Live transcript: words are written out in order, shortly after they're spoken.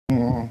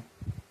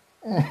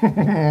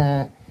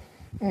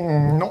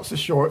Not so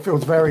sure. It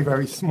feels very,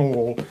 very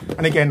small.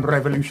 And again,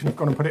 Revolution have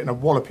gone and put it in a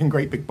walloping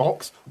great big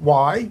box.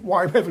 Why?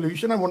 Why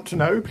Revolution? I want to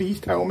know. Please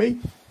tell me.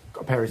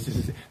 Got a pair of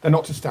scissors. They're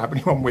not to stab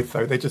anyone with,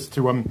 though. They're just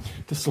to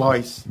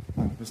slice.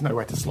 There's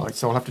nowhere to slice,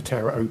 so I'll have to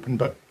tear it open.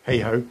 But hey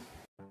ho.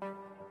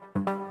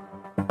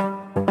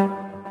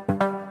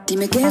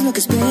 Dime qué es lo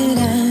que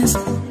esperas.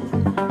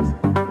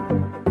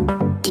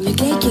 Dime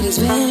qué quieres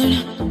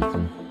ver.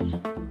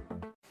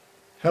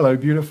 Hello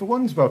beautiful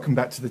ones, welcome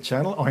back to the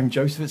channel. I'm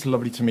Joseph. It's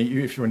lovely to meet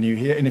you if you're new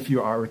here, and if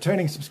you are a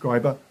returning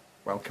subscriber,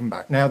 welcome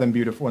back. Now then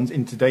beautiful ones,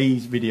 in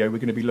today's video we're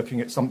going to be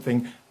looking at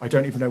something I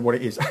don't even know what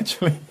it is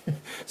actually.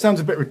 Sounds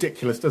a bit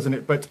ridiculous, doesn't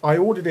it? But I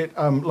ordered it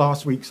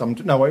last week, I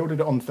ordered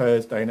it on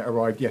Thursday and it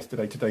arrived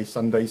yesterday. Today's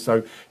Sunday,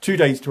 so 2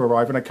 days to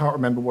arrive, and I can't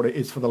remember what it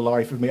is for the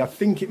life of me. I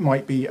think it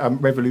might be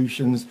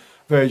Revolution's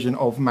version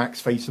of Max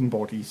Face and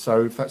Body.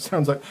 So if that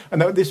sounds like,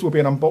 and this will be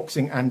an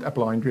unboxing and a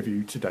blind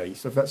review today,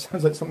 so if that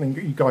sounds like something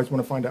that you guys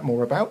want to find out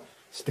more about,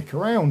 stick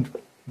around.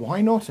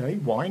 Why not, eh?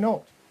 Why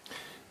not?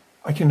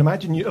 I can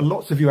imagine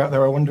lots of you out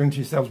there are wondering to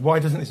yourselves, why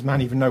doesn't this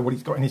man even know what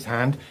he's got in his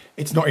hand?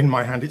 It's not in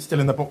my hand, it's still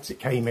in the box it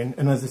came in,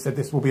 and as I said,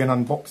 this will be an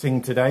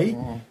unboxing today.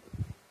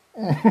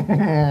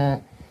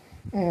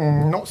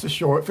 Not so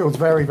sure. It feels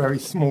very, very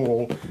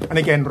small. And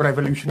again,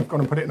 Revolution have gone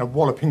and put it in a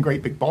walloping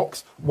great big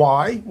box.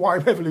 Why? Why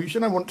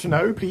Revolution? I want to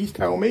know. Please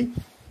tell me.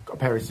 Got a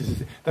pair of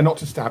scissors. They're not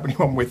to stab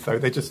anyone with, though.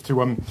 They're just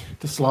to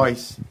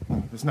slice.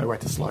 There's nowhere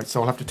to slice,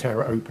 so I'll have to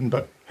tear it open.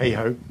 But hey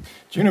ho.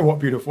 Do you know what,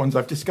 beautiful ones?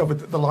 I've discovered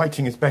that the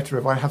lighting is better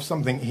if I have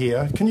something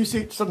here. Can you see?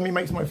 It suddenly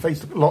makes my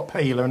face look a lot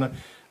paler and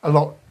a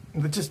lot.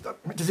 Just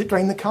does it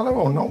drain the colour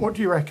or not? What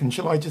do you reckon?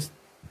 Shall I just?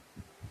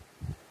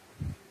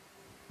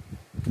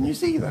 Can you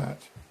see that?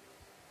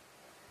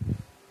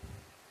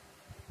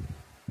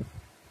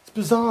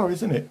 Bizarre,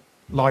 isn't it?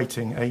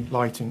 Lighting, eh?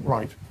 Lighting,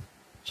 right.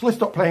 Shall I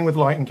stop playing with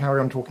light and carry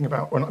on talking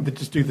about, or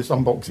just do this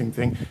unboxing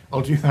thing?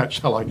 I'll do that,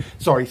 shall I?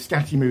 Sorry,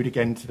 scatty mood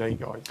again today,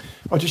 guys.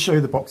 I'll just show you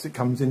the box it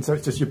comes in. So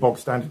it's just your bog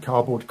standard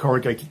cardboard,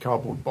 corrugated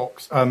cardboard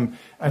box. And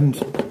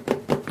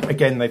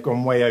again, they've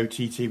gone way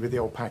OTT with the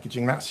old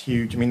packaging. That's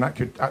huge. I mean, that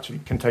could actually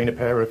contain a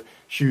pair of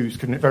shoes,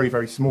 couldn't it? Very,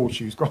 very small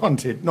shoes,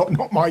 granted.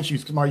 Not my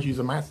shoes, because my shoes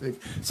are massive.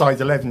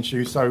 Size 11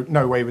 shoes, so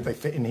no way would they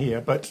fit in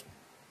here, but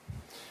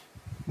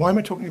why am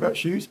I talking about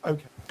shoes?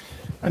 Okay.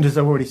 And as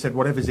I've already said,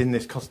 whatever's in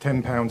this costs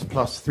 £10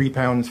 plus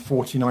 £3.49,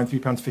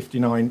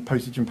 £3.59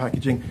 postage and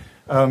packaging.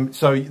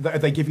 So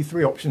they give you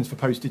 3 options for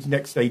postage: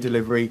 next day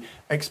delivery,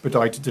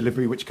 expedited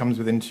delivery, which comes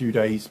within 2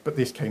 days. But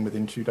this came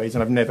within 2 days,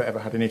 and I've never ever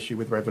had an issue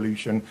with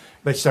Revolution.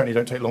 They certainly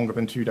don't take longer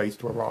than 2 days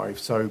to arrive.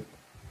 So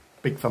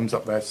big thumbs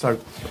up there. So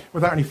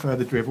without any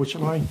further drivel,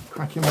 shall I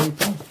crack him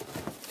open?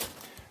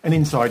 And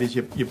inside is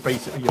your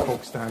basically your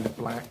bog standard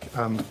black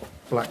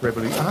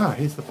Revolution. Ah,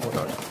 here's the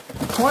product.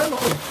 Quite a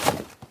lot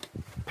of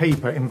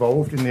paper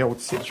involved in the old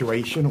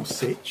situation or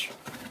sitch,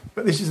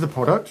 but this is the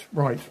product,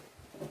 right?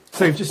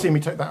 So you've just seen me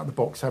take that out of the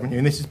box, haven't you?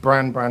 And this is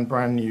brand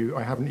new.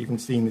 I haven't even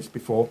seen this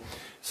before.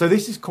 So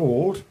this is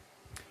called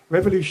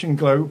Revolution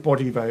Glow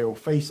Body Veil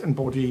Face and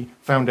Body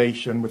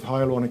Foundation with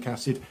hyaluronic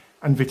acid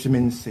and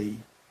vitamin C.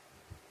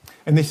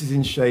 And this is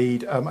in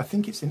shade, I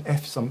think it's in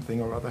F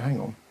something or other. Hang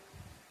on.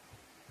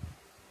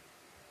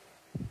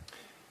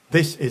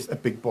 This is a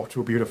big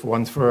bottle, beautiful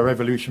ones, for a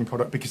Revolution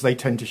product, because they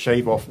tend to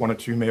shave off 1 or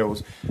 2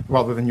 mils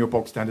rather than your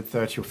bog standard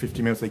 30 or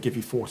 50 mils. They give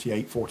you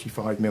 48,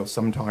 45 mils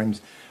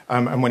sometimes.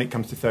 And when it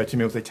comes to 30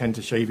 mils, they tend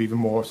to shave even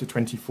more, so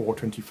 24,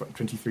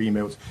 23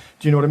 mils.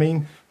 Do you know what I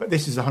mean? But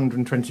this is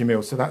 120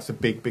 mils, so that's a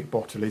big, big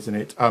bottle, isn't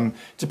it?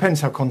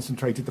 Depends how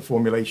concentrated the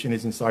formulation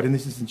is inside. And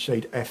this is in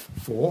shade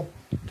F4.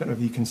 Don't know if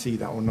you can see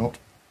that or not.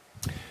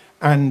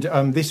 And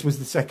this was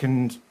the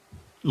second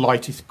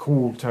lightest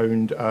cool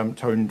toned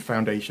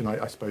foundation,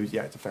 I suppose.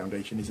 Yeah, it's a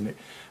foundation, isn't it?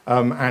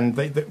 And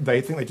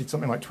they think they did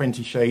something like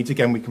 20 shades.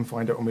 Again, we can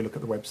find out when we look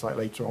at the website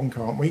later on,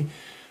 can't we?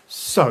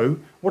 So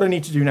what I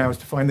need to do now is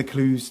to find the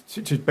clues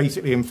to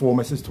basically inform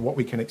us as to what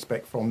we can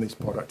expect from this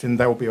product, and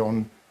they'll be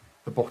on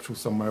the bottle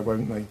somewhere,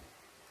 won't they?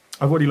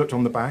 I've already looked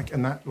on the back,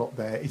 and that lot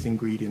there is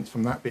ingredients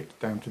from that bit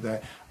down to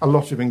there. A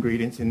lot of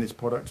ingredients in this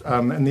product,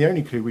 and the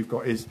only clue we've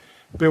got is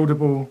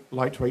buildable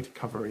lightweight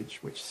coverage,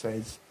 which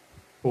says,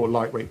 or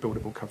lightweight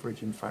buildable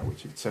coverage, in fact,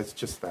 which it says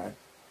just there.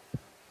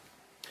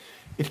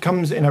 It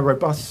comes in a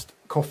robust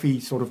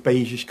coffee sort of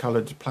beigeish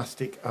coloured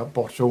plastic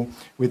bottle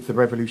with the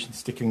Revolution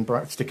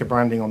sticker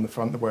branding on the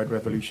front, the word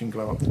Revolution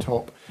Glow up the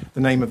top. The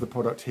name of the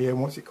product here,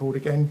 and what's it called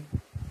again?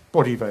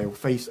 Body Veil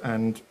Face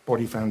and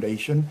Body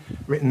Foundation,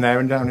 written there,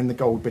 and down in the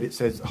gold bit it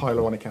says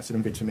hyaluronic acid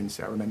and vitamin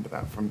C. I remember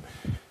that from,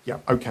 yeah,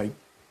 okay.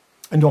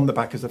 And on the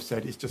back, as I've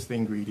said, it's just the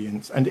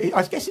ingredients. And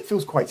I guess it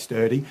feels quite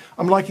sturdy.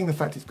 I'm liking the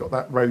fact it's got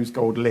that rose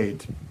gold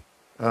lid.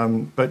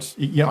 But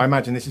you know, I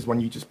imagine this is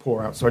one you just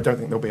pour out, so I don't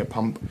think there'll be a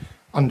pump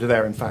under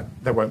there. In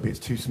fact, there won't be. It's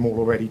too small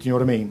already. Do you know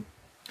what I mean?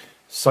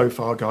 So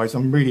far, guys,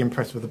 I'm really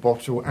impressed with the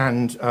bottle,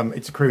 and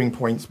it's accruing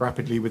points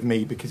rapidly with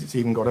me, because it's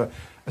even got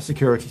a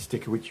security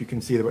sticker, which you can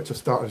see that it's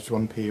just started to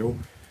unpeel.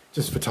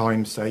 just for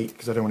time's sake,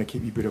 because I don't want to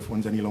keep you beautiful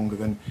ones any longer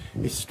than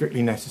is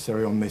strictly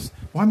necessary on this.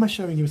 Why am I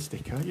showing you a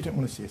sticker? You don't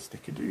want to see a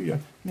sticker, do you?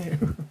 No.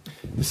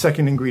 The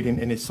second ingredient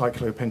in is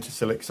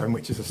cyclopentasilicone,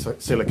 which is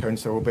a silicone,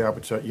 so we'll be able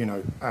to, you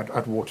know,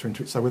 add water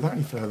into it. So without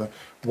any further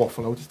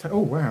waffle, I'll just take, oh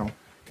wow.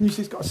 Can you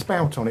see it's got a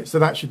spout on it? So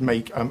that should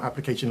make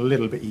application a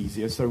little bit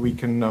easier, so we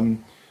can,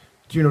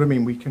 do you know what I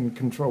mean? We can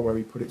control where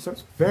we put it. So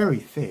it's very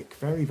thick,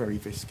 very, very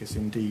viscous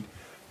indeed.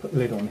 Put the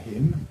lid on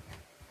him.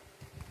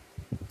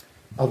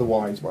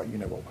 Otherwise, well, you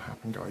know what will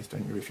happen, guys,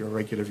 don't you, if you're a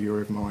regular viewer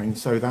of mine.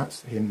 So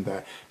that's him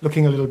there.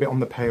 Looking a little bit on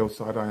the pale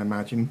side, I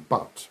imagine,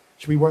 but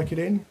should we work it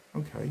in?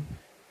 Okay.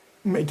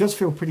 It does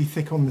feel pretty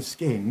thick on the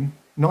skin.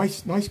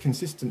 Nice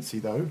consistency,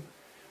 though.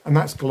 And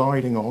that's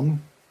gliding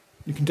on.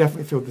 You can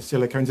definitely feel the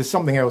silicones. There's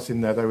something else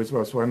in there, though, as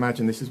well. So I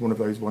imagine this is one of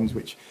those ones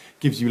which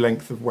gives you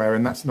length of wear,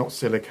 and that's not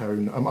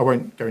silicone. I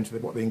won't go into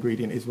what the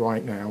ingredient is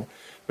right now,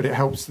 but it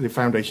helps the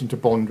foundation to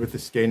bond with the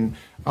skin,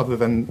 other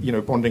than, you know,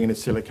 bonding in a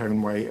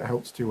silicone way. It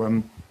helps to,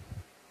 oh,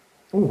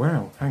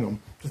 wow, hang on.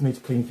 Just need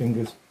to clean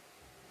fingers.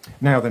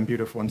 Now then,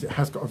 beautiful ones, it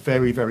has got a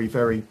very, very,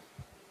 very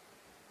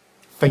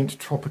faint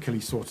tropically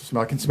sort of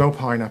smell. I can smell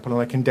pineapple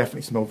and I can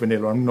definitely smell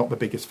vanilla. I'm not the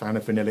biggest fan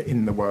of vanilla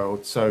in the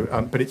world, so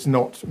but it's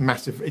not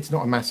massive. It's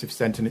not a massive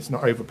scent, and it's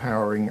not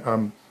overpowering.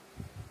 And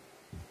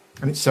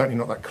it's certainly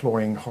not that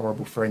cloying,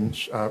 horrible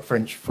French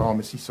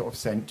pharmacy sort of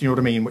scent. Do you know what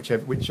I mean? Which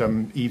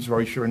Yves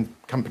Rocher and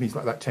companies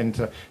like that tend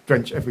to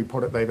drench every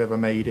product they've ever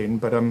made in.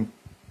 But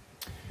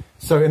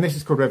so, and this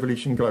is called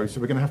Revolution Glow.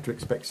 So we're going to have to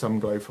expect some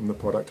glow from the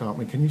product, aren't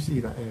we? Can you see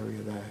that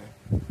area there?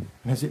 And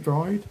has it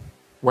dried?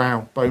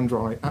 Wow, bone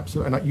dry,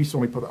 absolutely. And you saw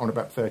me put that on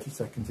about 30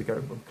 seconds ago.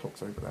 Well, the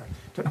clock's over there.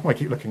 Don't know why I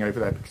keep looking over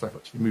there, because I've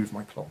actually moved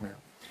my clock now.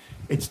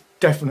 It's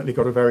definitely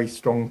got a very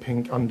strong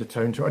pink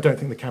undertone to it. I don't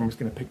think the camera's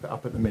going to pick that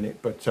up at the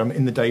minute, but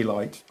in the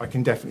daylight, I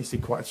can definitely see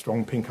quite a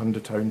strong pink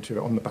undertone to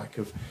it on the back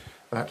of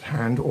that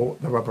hand, or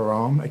the rubber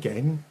arm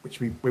again, which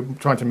we're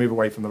trying to move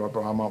away from the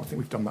rubber arm. I think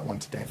we've done that one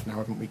to death now,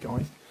 haven't we,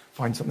 guys?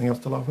 Find something else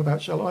to laugh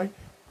about, shall I?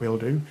 Will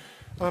do.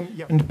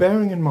 Yeah. And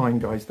bearing in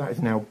mind, guys, that is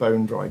now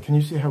bone dry. Can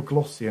you see how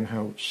glossy and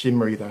how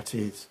shimmery that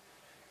is?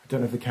 I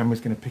don't know if the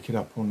camera's going to pick it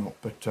up or not,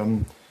 but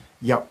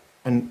yeah,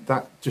 and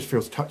that just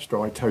feels touch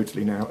dry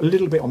totally now. A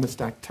little bit on the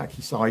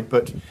tacky side,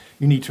 but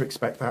you need to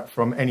expect that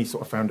from any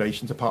sort of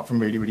foundations, apart from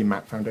really, really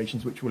matte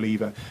foundations, which will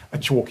leave a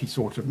chalky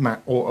sort of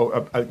matte,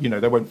 or you know,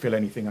 they won't feel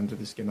anything under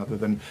the skin other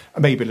than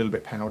maybe a little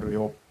bit powdery,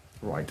 or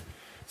right.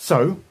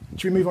 So,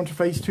 should we move on to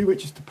phase 2,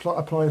 which is to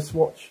apply a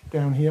swatch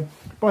down here?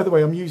 By the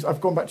way,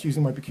 I've gone back to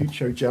using my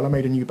Bakucho gel. I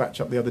made a new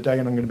batch up the other day,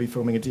 and I'm going to be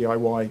filming a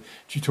DIY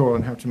tutorial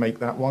on how to make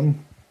that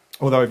one.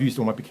 Although I've used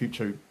all my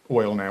Bakucho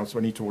oil now, so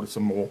I need to order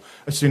some more.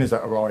 As soon as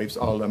that arrives,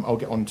 I'll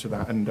get onto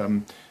that, and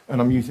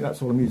I'm using,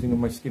 that's all I'm using on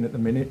my skin at the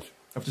minute.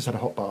 I've just had a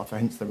hot bath,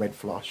 hence the red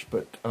flush,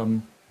 but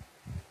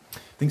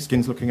I think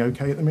skin's looking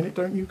okay at the minute,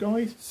 don't you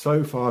guys?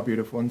 So far,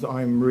 beautiful ones.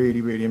 I'm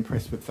really, really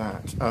impressed with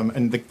that.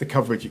 And the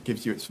coverage it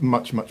gives you, it's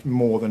much, much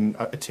more than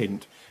a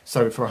tint.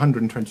 So for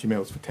 120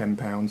 mils for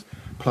 £10,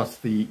 plus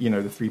the, you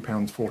know, the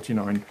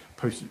 £3.49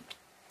 postage,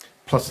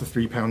 plus the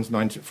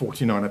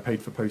 £3.49 I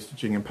paid for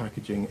postaging and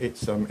packaging,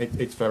 it's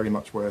very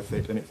much worth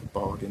it, and it's a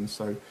bargain.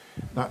 So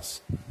that's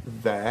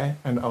there,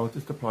 and I'll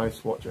just apply a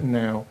swatch. And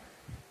now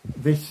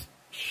this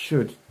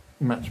should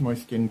match my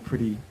skin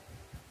pretty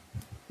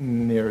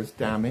near as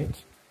damn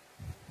it.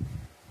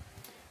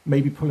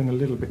 Maybe pulling a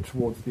little bit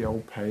towards the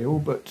old pale,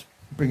 but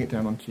bring it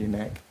down onto your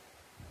neck.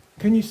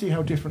 Can you see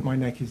how different my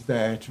neck is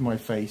there to my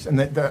face? And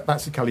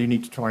that's the colour you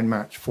need to try and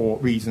match for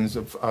reasons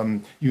of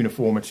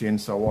uniformity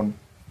and so on.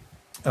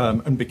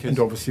 And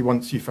obviously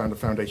once you've found a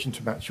foundation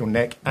to match your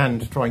neck,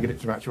 and try and get it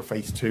to match your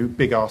face too.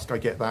 Big ask, I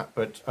get that,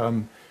 but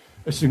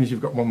as soon as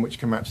you've got one which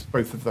can match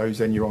both of those,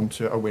 then you're on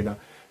to a winner.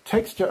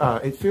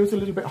 Texture, it feels a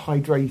little bit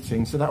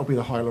hydrating, so that'll be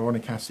the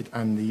hyaluronic acid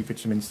and the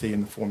vitamin C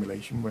in the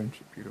formulation, won't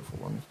it? Beautiful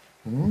ones.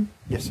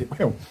 Yes, it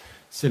will.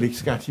 Silly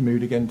scatty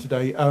mood again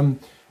today.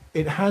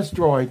 It has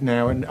dried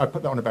now, and I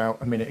put that on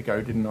about a minute ago,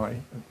 didn't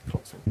I?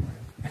 Clock's over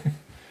my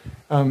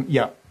head.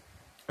 Yeah,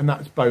 and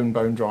that's bone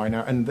dry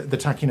now, and the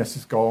tackiness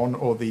is gone,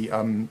 or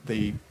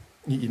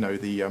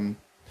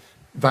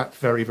that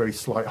very, very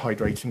slight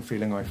hydrating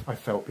feeling I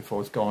felt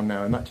before is gone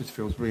now, and that just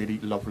feels really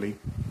lovely.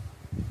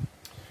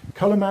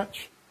 Colour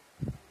match.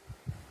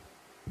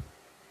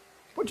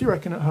 What do you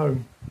reckon at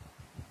home?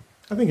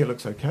 I think it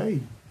looks okay.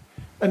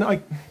 And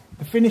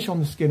the finish on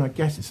the skin, I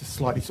guess it's a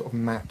slightly sort of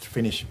matte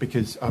finish,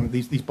 because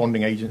these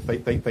bonding agents,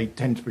 they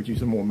tend to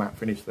produce a more matte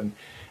finish than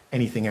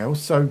anything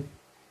else. So,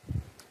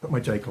 put my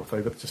J-cloth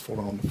over, that's just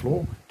fallen on the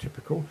floor,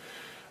 typical.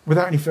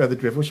 Without any further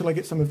drivel, shall I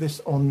get some of this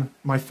on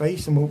my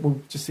face, and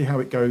we'll just see how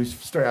it goes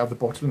straight out of the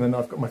bottle. And then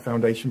I've got my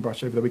foundation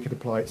brush over there. We could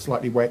apply it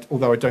slightly wet,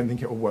 although I don't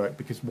think it will work,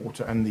 because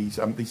water and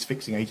these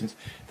fixing agents,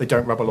 they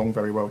don't rub along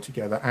very well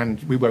together,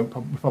 and we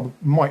probably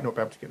might not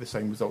be able to get the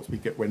same results we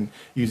get when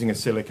using a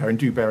silicone.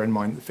 Do bear in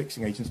mind that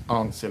fixing agents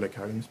aren't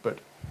silicones. But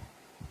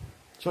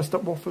shall I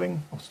stop waffling?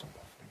 I'll stop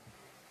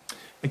waffling.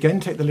 again,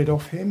 take the lid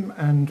off him,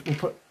 and we'll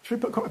put, should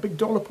we put quite a big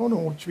dollop on,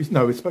 or should we,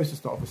 no, we're supposed to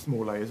start with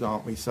small layers,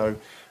 aren't we? So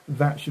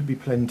that should be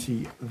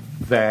plenty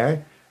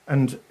there,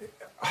 and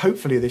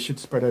hopefully this should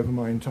spread over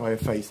my entire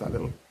face, that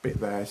little bit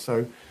there.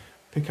 So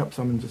pick up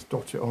some and just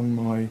dot it on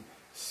my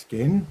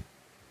skin.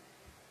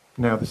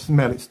 Now the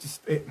smell, it's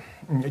just,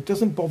 it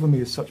doesn't bother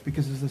me as such,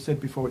 because as I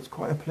said before, it's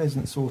quite a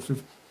pleasant sort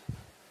of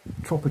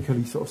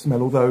tropically sort of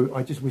smell, although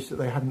I just wish that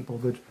they hadn't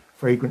bothered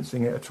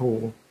fragrancing it at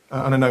all.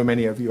 And I know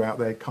many of you out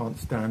there can't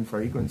stand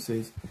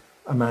fragrances,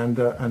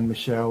 Amanda and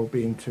Michelle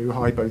being two.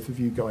 Hi both of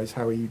you guys,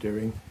 how are you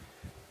doing?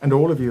 And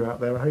all of you out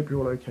there, I hope you're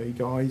all okay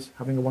guys,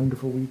 having a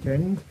wonderful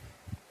weekend.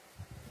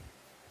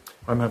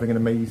 I'm having an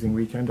amazing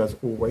weekend as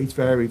always,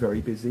 very,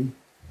 very busy.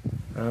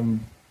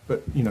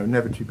 But you know,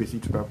 never too busy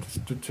to be able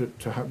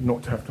to have,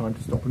 not to have time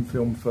to stop and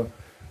film for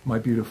my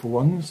beautiful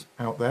ones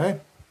out there.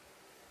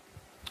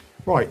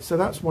 Right, so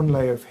that's one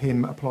layer of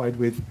him applied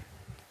with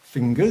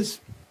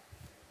fingers.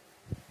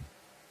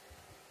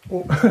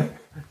 Or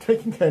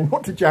taking care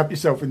not to jab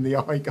yourself in the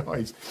eye,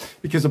 guys,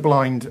 because a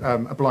blind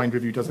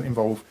review doesn't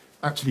involve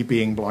actually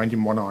being blind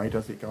in one eye,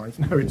 does it, guys?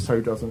 No, it so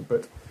doesn't.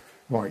 But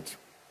right,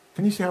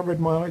 can you see how red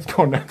my eye's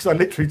gone now? Because I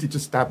literally did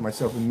just stab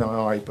myself in the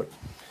eye, but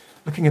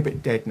looking a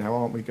bit dead now,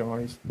 aren't we,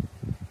 guys?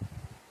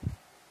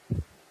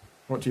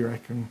 What do you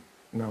reckon?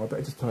 No, I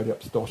better just tidy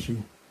up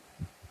Stoshy.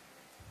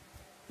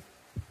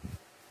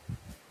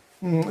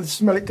 The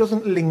smell, it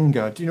doesn't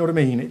linger. Do you know what I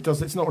mean? It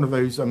does. It's not one of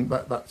those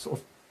that sort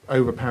of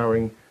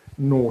overpowering,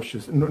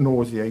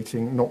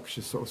 nauseating,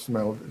 noxious sort of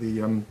smell that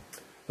the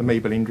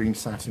Maybelline Dream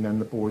Satin and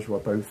the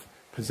Bourjois both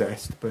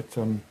possessed. But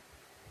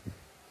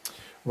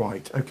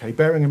right, okay.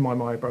 Bearing in mind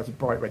my eyebrows are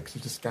bright red because I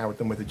just scoured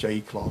them with a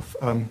J cloth.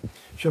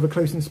 Should I have a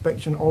close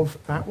inspection of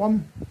that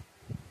one?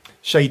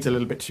 Shade's a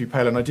little bit too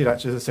pale, and I did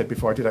actually, as I said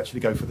before, I did actually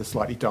go for the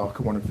slightly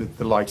darker one of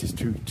the lightest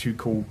two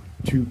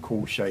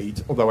cool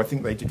shades, although I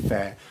think they did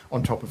fair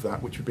on top of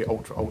that, which would be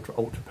ultra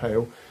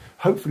pale.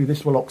 Hopefully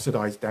this will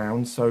oxidize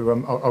down,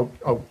 so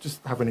I'll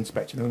just have an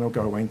inspection and then I'll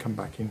go away and come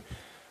back in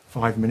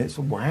 5 minutes.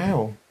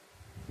 Wow.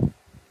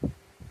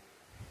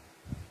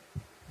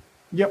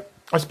 Yep,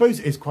 I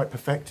suppose it is quite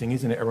perfecting,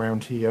 isn't it,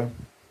 around here?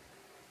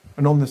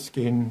 And on the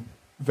skin,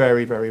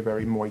 very, very,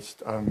 very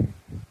moist,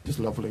 just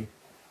lovely.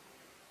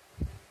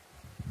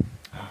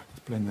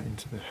 Just blend that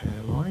into the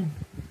hairline.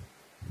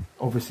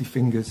 Obviously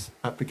fingers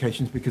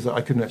applications, because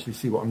I couldn't actually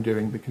see what I'm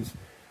doing, because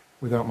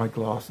without my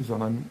glasses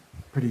on I'm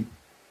pretty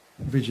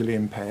visually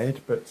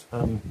impaired, but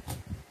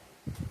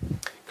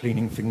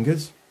cleaning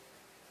fingers.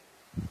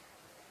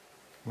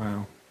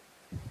 Wow.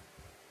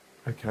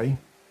 Okay.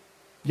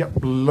 Yep,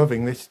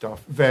 loving this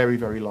stuff. Very,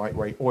 very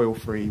lightweight,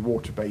 oil-free,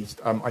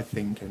 water-based, I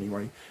think,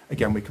 anyway.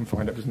 Again, we can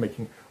find out, just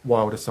making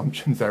wild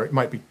assumptions there. It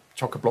might be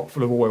chock-a-block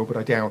full of oil, but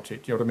I doubt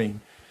it. Do you know what I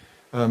mean?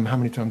 How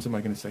many times am I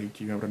going to say,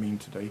 do you know what I mean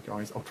today,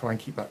 guys? I'll try and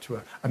keep that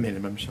to a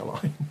minimum, shall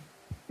I?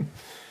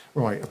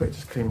 Right, I better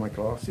just clean my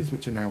glasses,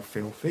 which are now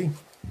filthy.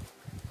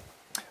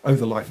 Oh,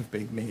 the life of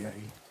big me, eh?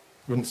 You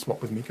wouldn't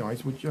swap with me,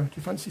 guys, would you? Do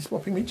you fancy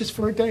swapping me just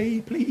for a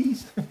day,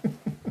 please?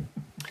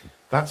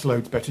 That's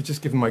loads better.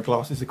 Just giving my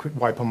glasses a quick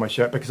wipe on my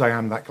shirt, because I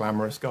am that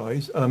glamorous,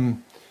 guys.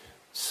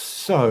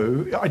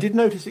 So I did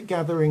notice it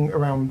gathering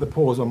around the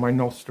pores on my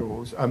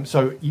nostrils.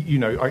 So you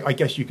know, I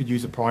guess you could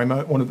use a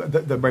primer. One of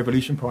the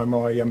Revolution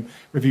primer I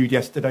reviewed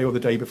yesterday or the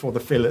day before,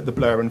 the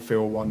blur and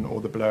fill one,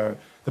 or the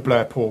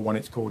blur pore one,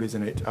 it's called,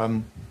 isn't it?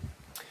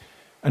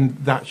 And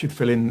that should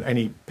fill in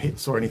any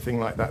pits or anything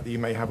like that you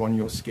may have on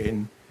your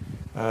skin.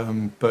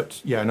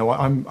 But yeah, no,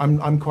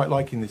 I'm quite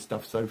liking this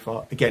stuff so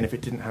far. Again, if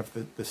it didn't have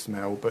the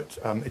smell, but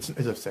it's,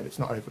 as I've said, it's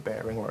not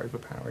overbearing or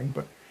overpowering.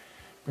 But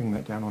bring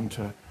that down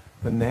onto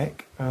the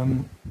neck,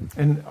 and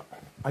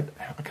I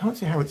can't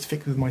see how it's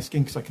fixed with my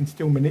skin, because I can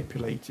still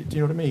manipulate it. Do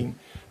you know what I mean?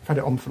 I've had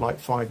it on for like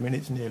 5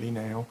 minutes nearly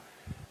now,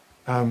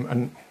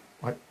 and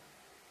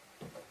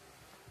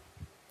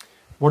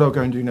what I'll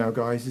go and do now,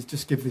 guys, is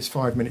just give this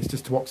 5 minutes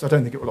just to oxidize. I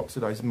don't think it will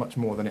oxidize much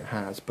more than it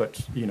has,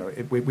 but you know,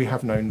 we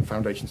have known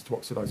foundations to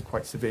oxidize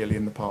quite severely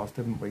in the past,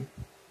 haven't we?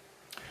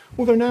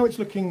 Although now it's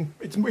looking,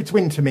 it's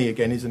winter me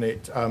again, isn't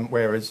it?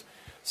 Whereas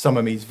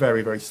summer me is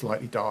very, very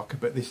slightly darker,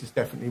 but this is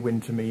definitely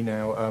winter me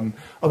now.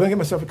 I'll go and get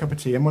myself a cup of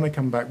tea, and when I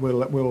come back,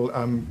 we'll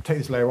take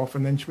this layer off,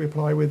 and then should we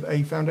apply with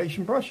a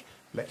foundation brush?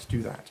 Let's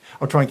do that.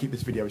 I'll try and keep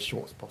this video as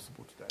short as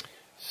possible today.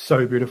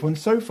 So beautiful, and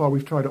so far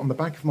we've tried it on the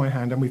back of my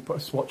hand, and we've put a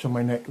swatch on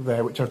my neck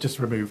there, which I've just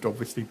removed,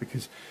 obviously,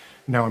 because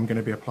now I'm going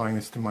to be applying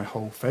this to my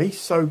whole face.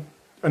 So,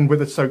 and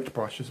with a soaked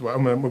brush as well.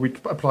 We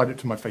applied it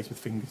to my face with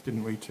fingers,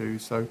 didn't we, too?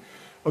 So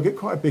I'll get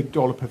quite a big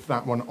dollop of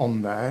that one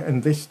on there,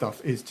 and this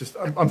stuff is just,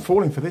 I'm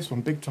falling for this one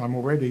big time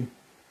already.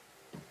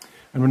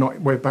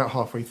 And we're about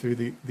halfway through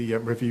the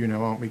review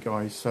now, aren't we,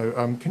 guys? So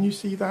can you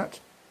see that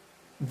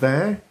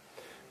there?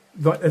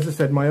 Like, as I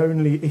said, my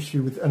only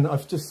issue with, and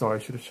sorry, I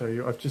should have shown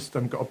you, I've just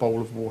got a bowl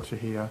of water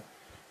here,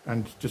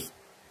 and just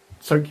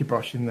soak your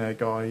brush in there,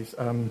 guys.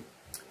 And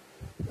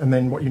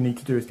then what you need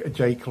to do is get a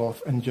J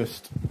cloth and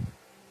just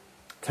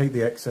take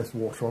the excess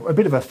water off. A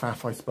bit of a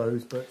faff, I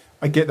suppose, but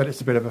I get that it's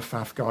a bit of a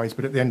faff, guys,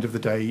 but at the end of the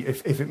day,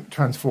 if it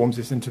transforms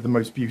this into the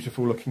most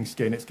beautiful looking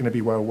skin, it's going to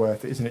be well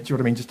worth it, isn't it? Do you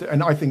know what I mean?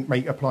 And I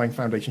think applying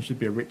foundation should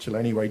be a ritual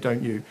anyway,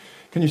 don't you?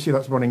 Can you see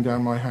that's running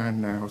down my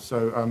hand now?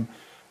 So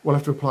we'll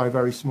have to apply a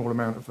very small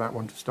amount of that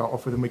one to start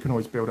off with, and we can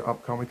always build it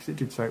up, can't we? Because it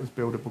did say it was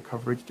buildable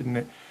coverage, didn't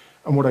it?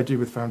 And what I do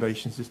with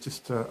foundations is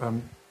just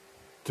to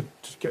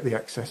get the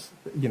excess,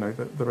 you know,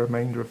 the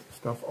remainder of the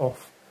stuff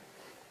off.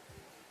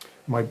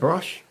 My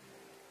brush,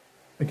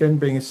 again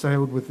being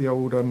assailed with the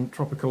old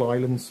tropical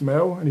island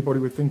smell. Anybody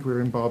would think we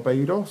were in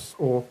Barbados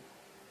or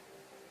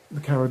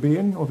the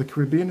Caribbean, or the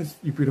Caribbean as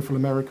you beautiful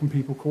American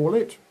people call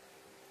it.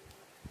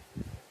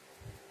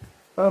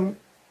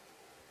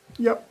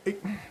 Yep,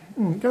 it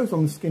goes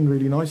on the skin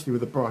really nicely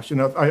with a brush,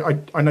 and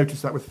I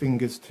noticed that with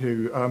fingers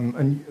too.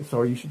 And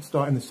sorry, you should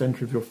start in the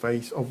centre of your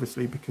face,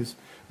 obviously, because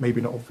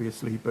maybe not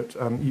obviously, but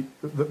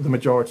the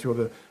majority or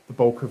the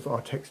bulk of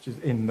our textures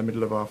in the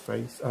middle of our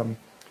face.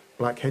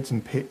 Blackheads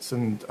and pits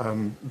and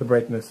the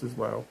redness as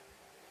well.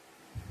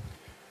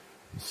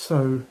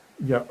 So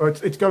yeah,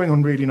 it's going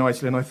on really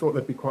nicely, and I thought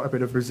there'd be quite a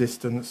bit of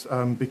resistance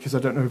because I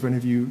don't know if any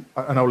of you,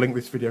 and I'll link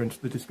this video into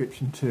the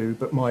description too,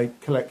 but my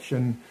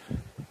collection,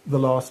 The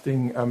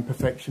Lasting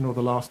Perfection, or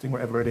The Lasting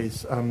whatever it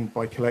is,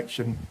 by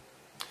Collection,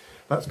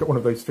 that's got one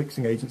of those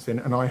fixing agents in,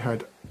 and I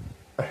had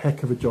a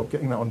heck of a job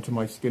getting that onto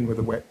my skin with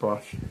a wet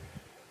brush.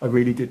 I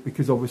really did,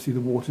 because obviously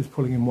the water's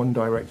pulling in one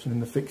direction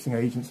and the fixing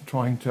agents are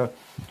trying to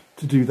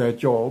do their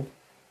job,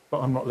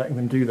 but I'm not letting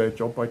them do their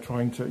job by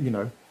trying to, you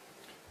know,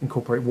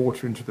 incorporate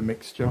water into the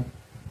mixture.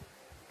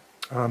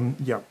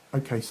 Yeah,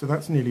 okay, so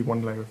that's nearly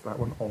one layer of that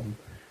one on.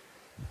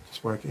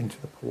 Just work it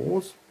into the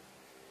pores.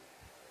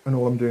 And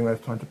all I'm doing there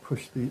is trying to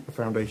push the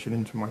foundation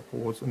into my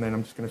pores, and then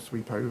I'm just going to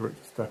sweep over it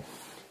just to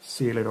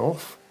seal it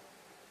off.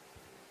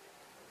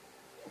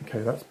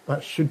 Okay,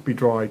 that should be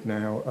dried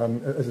now.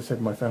 As I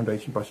said, my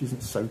foundation brush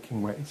isn't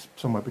soaking wet. It's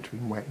somewhere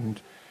between wet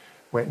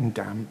and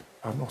damp,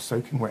 or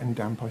soaking wet and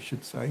damp, I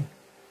should say.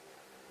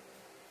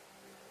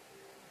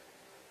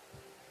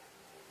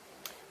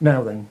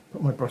 Now then,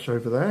 put my brush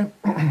over there.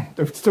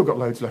 I've still got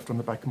loads left on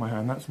the back of my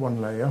hand. That's one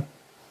layer.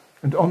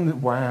 And on the,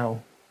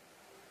 wow,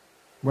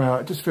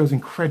 it just feels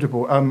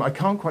incredible. I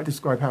can't quite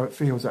describe how it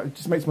feels. It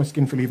just makes my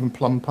skin feel even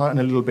plumper and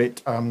a little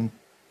bit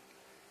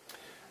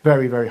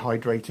very, very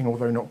hydrating,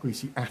 although not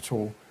greasy at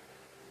all.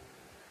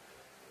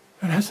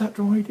 And has that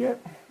dried yet?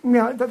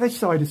 Yeah, this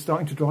side is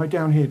starting to dry.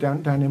 Down here,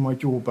 down in my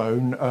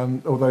jawbone,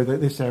 although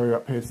this area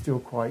up here is still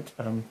quite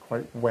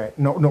wet.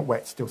 Not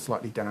wet, still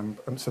slightly damp,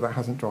 so that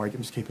hasn't dried.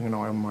 I'm just keeping an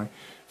eye on my...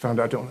 Found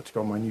out I don't want it to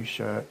go on my new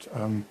shirt,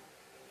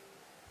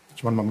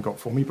 which my mum got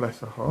for me, bless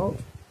her heart.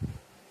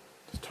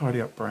 Just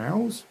tidy up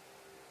brows.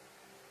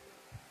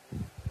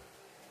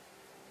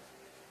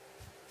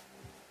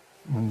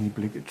 And the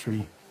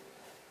obligatory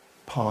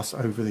pass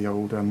over the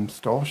old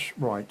stoush.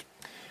 Right.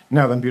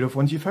 Now then, beautiful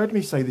ones, you've heard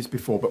me say this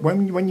before, but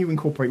when you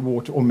incorporate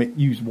water or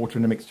use water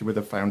in a mixture with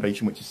a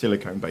foundation which is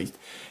silicone based,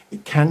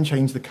 it can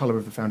change the colour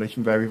of the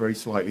foundation very, very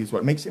slightly as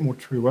well. It makes it more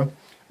truer,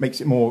 makes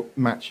it more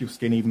match your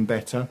skin even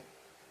better.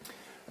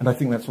 And I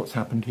think that's what's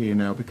happened here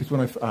now, because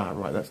when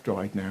right, that's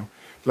dried now.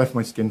 It's left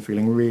my skin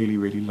feeling really,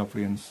 really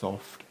lovely and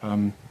soft.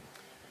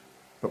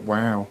 But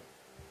wow.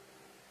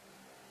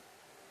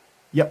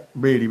 Yep,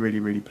 really, really,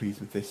 really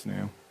pleased with this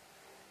now.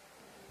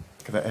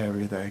 Look at that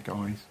area there,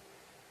 guys.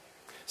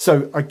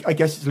 So I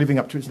guess it's living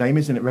up to its name,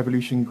 isn't it?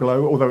 Revolution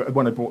Glow. Although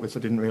when I bought this, I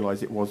didn't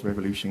realise it was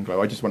Revolution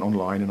Glow. I just went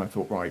online and I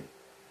thought, right.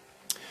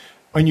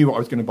 I knew what I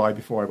was going to buy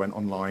before I went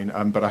online,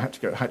 but I had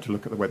to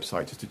look at the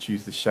website just to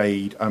choose the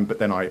shade. But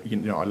then I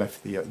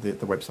left the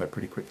website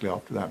pretty quickly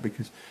after that,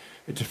 because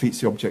it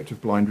defeats the object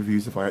of blind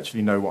reviews if I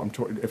actually know what I'm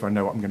talking, if I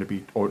know what I'm going to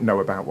be, or know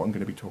about what I'm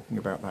going to be talking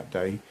about that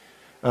day.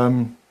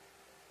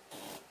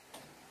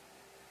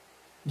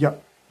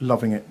 Yep,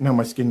 loving it. Now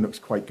my skin looks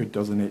quite good,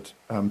 doesn't it?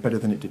 Better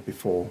than it did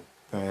before.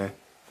 There,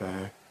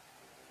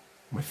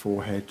 my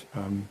forehead.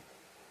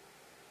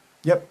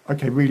 Yep,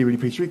 okay, really, really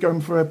pleased. Should we go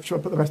in for should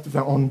I put the rest of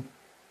that on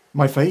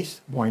my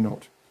face? Why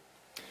not?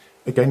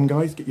 Again,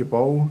 guys, get your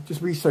bowl.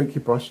 Just re-soak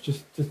your brush,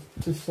 just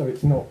so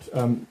it's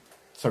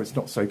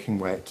not soaking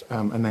wet,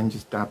 and then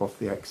just dab off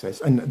the excess.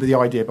 And the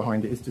idea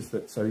behind it is just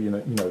that, so you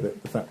know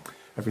that the fact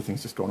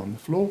everything's just gone on the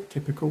floor,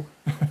 typical.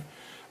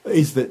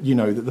 Is that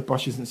that the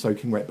brush isn't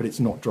soaking wet, but it's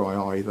not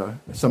dry either.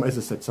 As I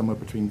said, somewhere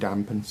between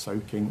damp and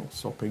soaking or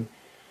sopping.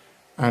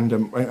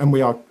 And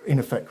we are, in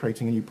effect,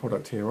 creating a new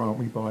product here, aren't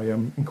we, by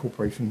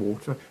incorporating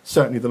water.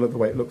 Certainly the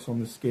way it looks on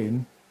the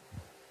skin.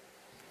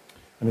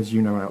 And as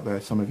you know out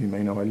there, some of you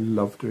may know, I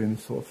love doing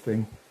this sort of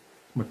thing.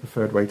 My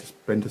preferred way to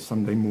spend a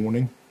Sunday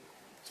morning.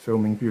 It's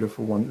filming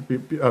beautiful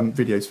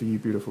videos for you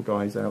beautiful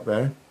guys out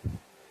there.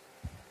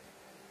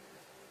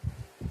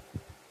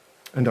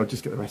 And I'll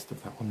just get the rest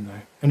of that on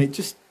there. And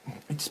it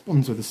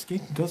spawns with the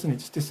skin, doesn't it? It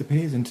just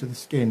disappears into the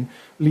skin,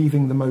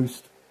 leaving the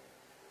most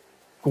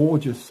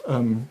gorgeous...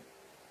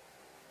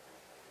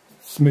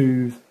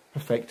 smooth,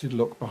 perfected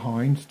look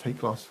behind. Take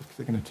glasses because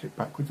they're going to tip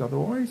backwards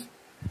otherwise.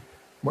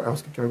 What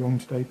else could go wrong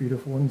today,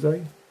 beautiful ones,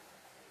 eh?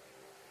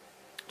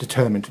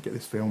 Determined to get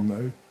this film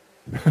though.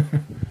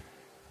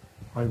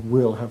 I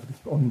will have this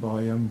on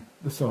by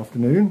this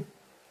afternoon.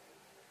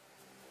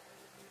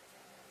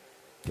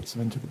 Get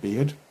some into the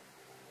beard.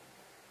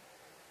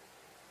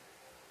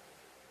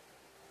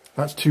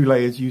 That's 2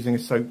 layers using a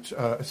soaked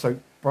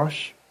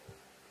brush.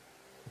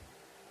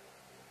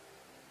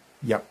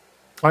 Yep.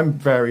 I'm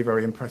very,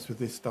 very impressed with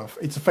this stuff.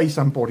 It's a face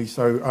and body,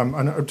 so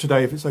and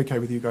today, if it's okay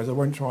with you guys, I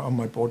won't try it on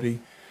my body,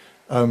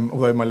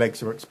 although my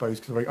legs are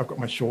exposed because I've got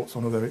my shorts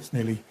on, although it's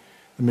nearly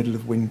the middle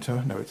of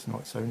winter. No, it's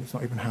not, so it's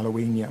not even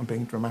Halloween yet. I'm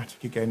being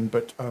dramatic again,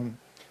 but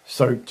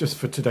so just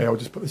for today, I'll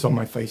just put this on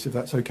my face, if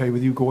that's okay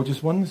with you,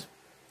 gorgeous ones.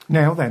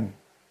 Now then,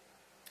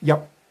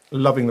 yep,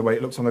 loving the way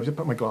it looks on. I've just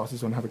put my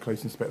glasses on, have a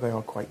close inspect. They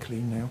are quite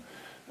clean now.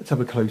 Let's have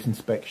a close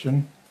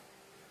inspection.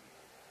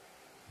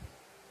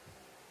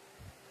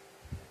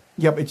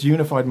 Yep, it's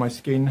unified my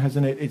skin,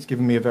 hasn't it? It's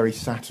given me a very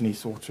satiny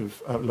sort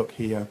of look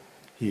here,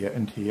 here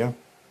and here.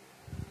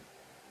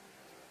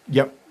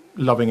 Yep,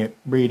 loving it.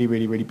 Really,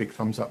 really, really big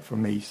thumbs up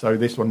from me. So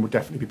this one will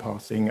definitely be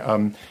passing,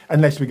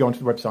 unless we go onto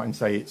the website and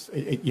say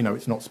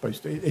it's not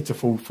supposed to. It's the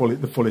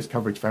fullest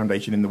coverage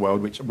foundation in the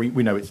world, which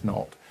we know it's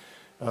not.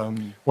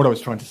 What I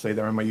was trying to say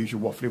there in my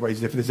usual waffly ways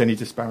is if there's any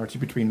disparity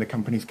between the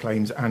company's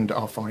claims and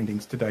our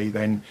findings today,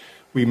 then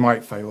we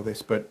might fail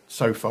this. But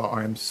so far,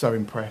 I am so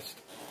impressed.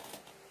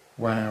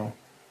 Wow.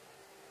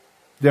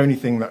 The only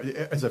thing that,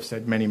 as I've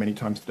said many, many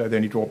times today, the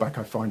only drawback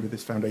I find with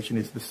this foundation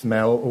is the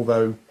smell,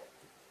 although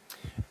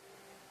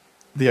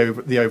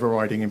the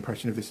overriding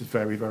impression of this is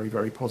very, very,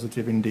 very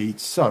positive indeed.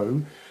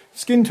 So,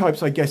 skin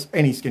types, I guess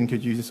any skin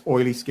could use this,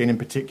 oily skin in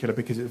particular,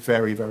 because it's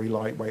very, very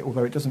lightweight,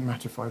 although it doesn't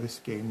mattify the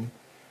skin.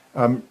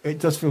 It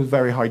does feel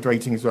very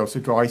hydrating as well,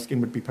 so dry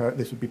skin would be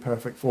this would be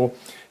perfect for.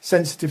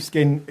 Sensitive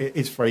skin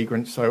is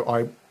fragrant, so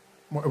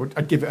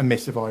I'd give it a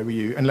miss if I were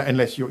you,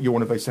 unless you're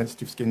one of those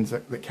sensitive skins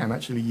that can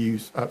actually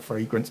use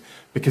fragrance,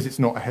 because it's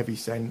not a heavy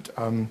scent.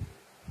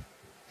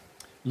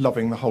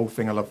 Loving the whole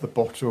thing. I love the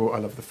bottle. I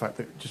love the fact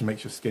that it just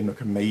makes your skin look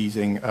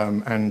amazing,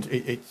 and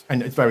it's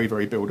very,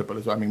 very buildable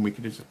as well. I mean, we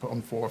could have just put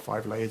on 4 or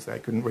 5 layers there,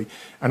 couldn't we?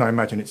 And I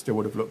imagine it still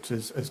would have looked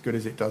as good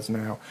as it does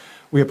now.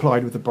 We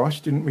applied with a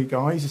brush, didn't we,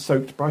 guys? A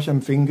soaked brush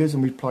and fingers,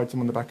 and we applied some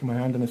on the back of my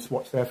hand and a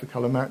swatch there for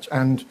colour match.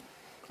 And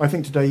I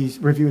think today's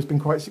review has been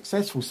quite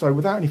successful. So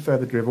without any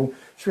further drivel,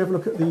 should we have a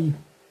look at the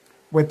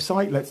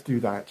website? Let's do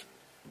that.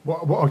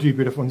 What I'll do,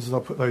 beautiful ones, is I'll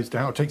put those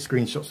down. I'll take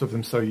screenshots of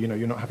them so you know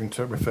you're not having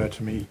to refer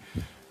to me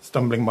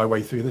stumbling my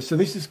way through this. So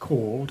this is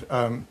called,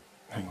 hang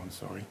on,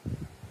 sorry,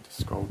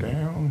 just scroll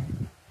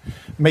down.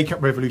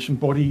 Makeup Revolution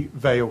Body,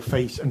 Veil,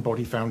 Face and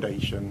Body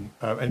Foundation.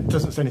 And it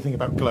doesn't say anything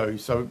about glow,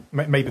 so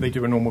maybe they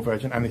do a normal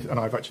version, and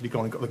I've actually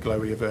gone and got the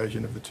glowier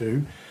version of the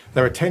two.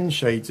 There are 10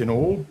 shades in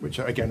all, which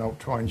again I'll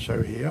try and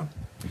show here.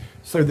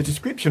 So the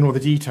description or the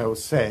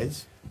details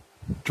says,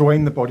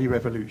 join the body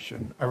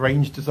revolution, a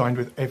range designed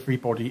with every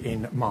body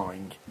in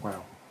mind.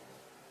 Wow,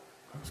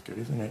 that's good,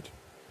 isn't it?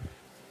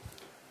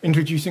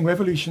 Introducing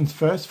Revolution's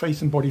first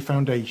face and body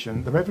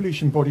foundation, the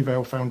Revolution Body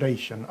Veil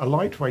Foundation, a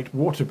lightweight,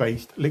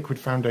 water-based liquid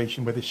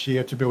foundation with a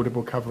sheer to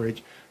buildable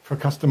coverage for a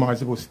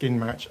customizable skin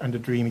match and a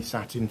dreamy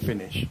satin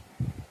finish.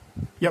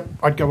 Yep,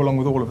 I'd go along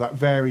with all of that.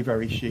 Very,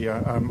 very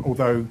sheer,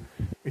 although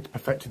it's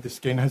perfected the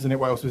skin, hasn't it?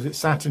 What else was it?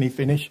 Satiny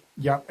finish.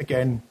 Yep,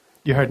 again,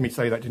 you heard me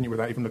say that, didn't you,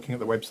 without even looking at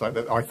the website,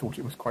 that I thought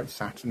it was quite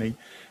satiny.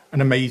 An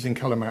amazing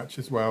colour match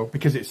as well,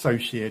 because it's so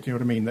sheer, do you know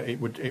what I mean? That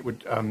it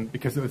would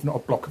because there's not a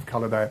block of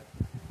colour there.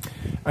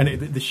 And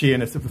the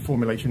sheerness of the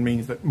formulation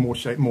means that more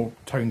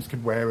tones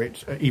could wear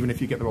it, even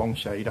if you get the wrong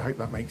shade. I hope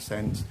that makes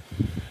sense.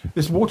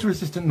 This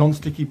water-resistant,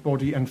 non-sticky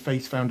body and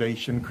face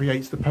foundation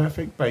creates the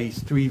perfect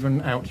base to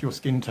even out your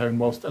skin tone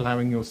whilst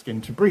allowing your skin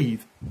to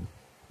breathe.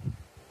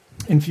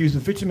 Infused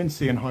with vitamin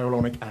C and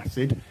hyaluronic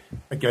acid.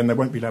 Again, there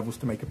won't be levels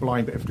to make a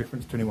blind bit of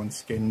difference to anyone's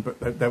skin, but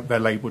they're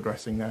label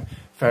dressing there.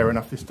 Fair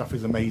enough, this stuff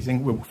is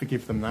amazing. We'll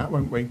forgive them that,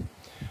 won't we?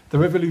 The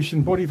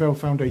Revolution Body Veil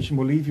Foundation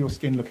will leave your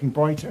skin looking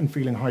bright and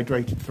feeling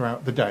hydrated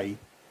throughout the day.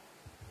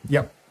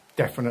 Yep,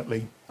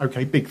 definitely.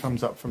 Okay, big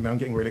thumbs up from me. I'm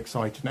getting really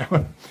excited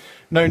now.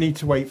 No need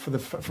to wait for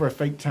a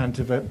fake tan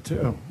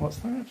to oh, what's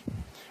that?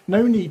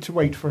 No need to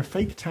wait for a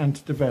fake tan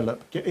to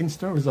develop. Get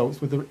instant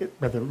results with the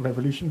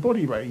Revolution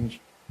Body range.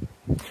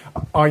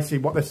 I see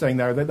what they're saying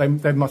there.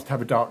 They must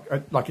have a dark,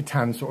 like a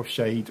tan sort of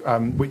shade,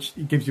 which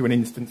gives you an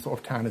instant sort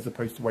of tan as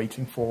opposed to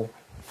waiting for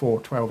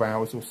 12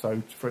 hours or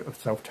so for a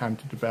self-tan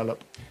to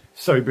develop.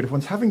 So, beautiful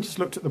ones, having just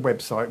looked at the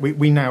website,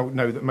 we now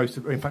know that most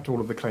of, in fact,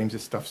 all of the claims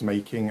this stuff's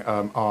making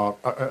are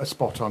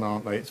spot on,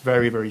 aren't they? It's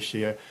very, very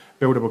sheer,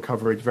 buildable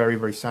coverage, very,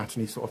 very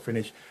satiny sort of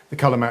finish. The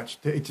colour match,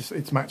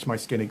 it's matched my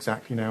skin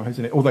exactly now,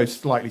 hasn't it? Although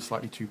slightly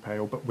too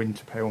pale, but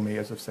winter pale me,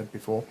 as I've said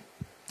before.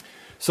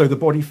 So the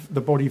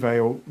body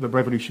veil, the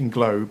Revolution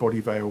Glow Body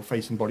Veil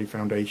Face and Body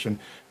Foundation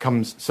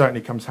certainly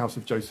comes House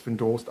of Joseph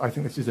endorsed. I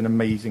think this is an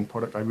amazing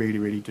product. I really,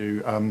 really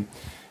do.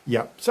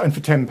 Yeah. So, and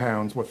for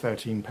 £10, or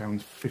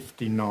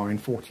 £13.59,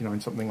 49,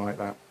 something like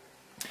that.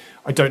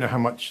 I don't know how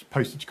much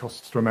postage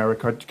costs to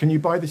America. Can you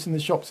buy this in the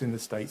shops in the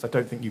States? I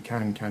don't think you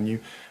can you?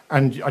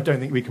 And I don't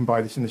think we can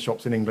buy this in the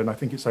shops in England. I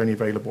think it's only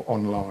available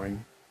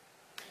online.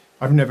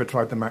 I've never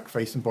tried the Mac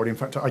face and body. In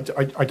fact, I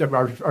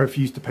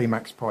refuse to pay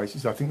Mac's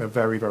prices. I think they're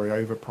very, very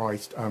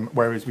overpriced.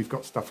 Whereas we've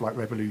got stuff like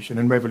Revolution,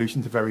 and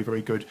Revolution's a very,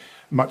 very good,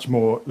 much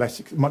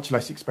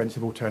less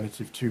expensive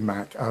alternative to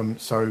Mac.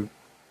 So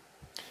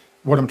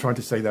what I'm trying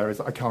to say there is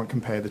that I can't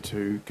compare the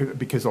two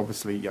because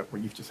obviously, yeah,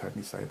 what you've just heard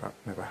me say about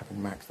never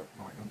having Macs.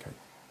 Right, okay.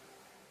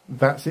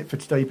 That's it for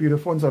today,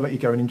 beautiful ones. I'll let you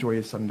go and enjoy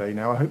your Sunday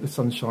now. I hope the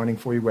sun's shining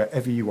for you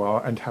wherever you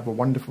are, and have a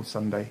wonderful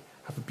Sunday.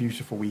 Have a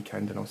beautiful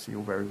weekend, and I'll see you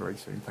all very, very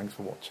soon. Thanks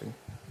for watching.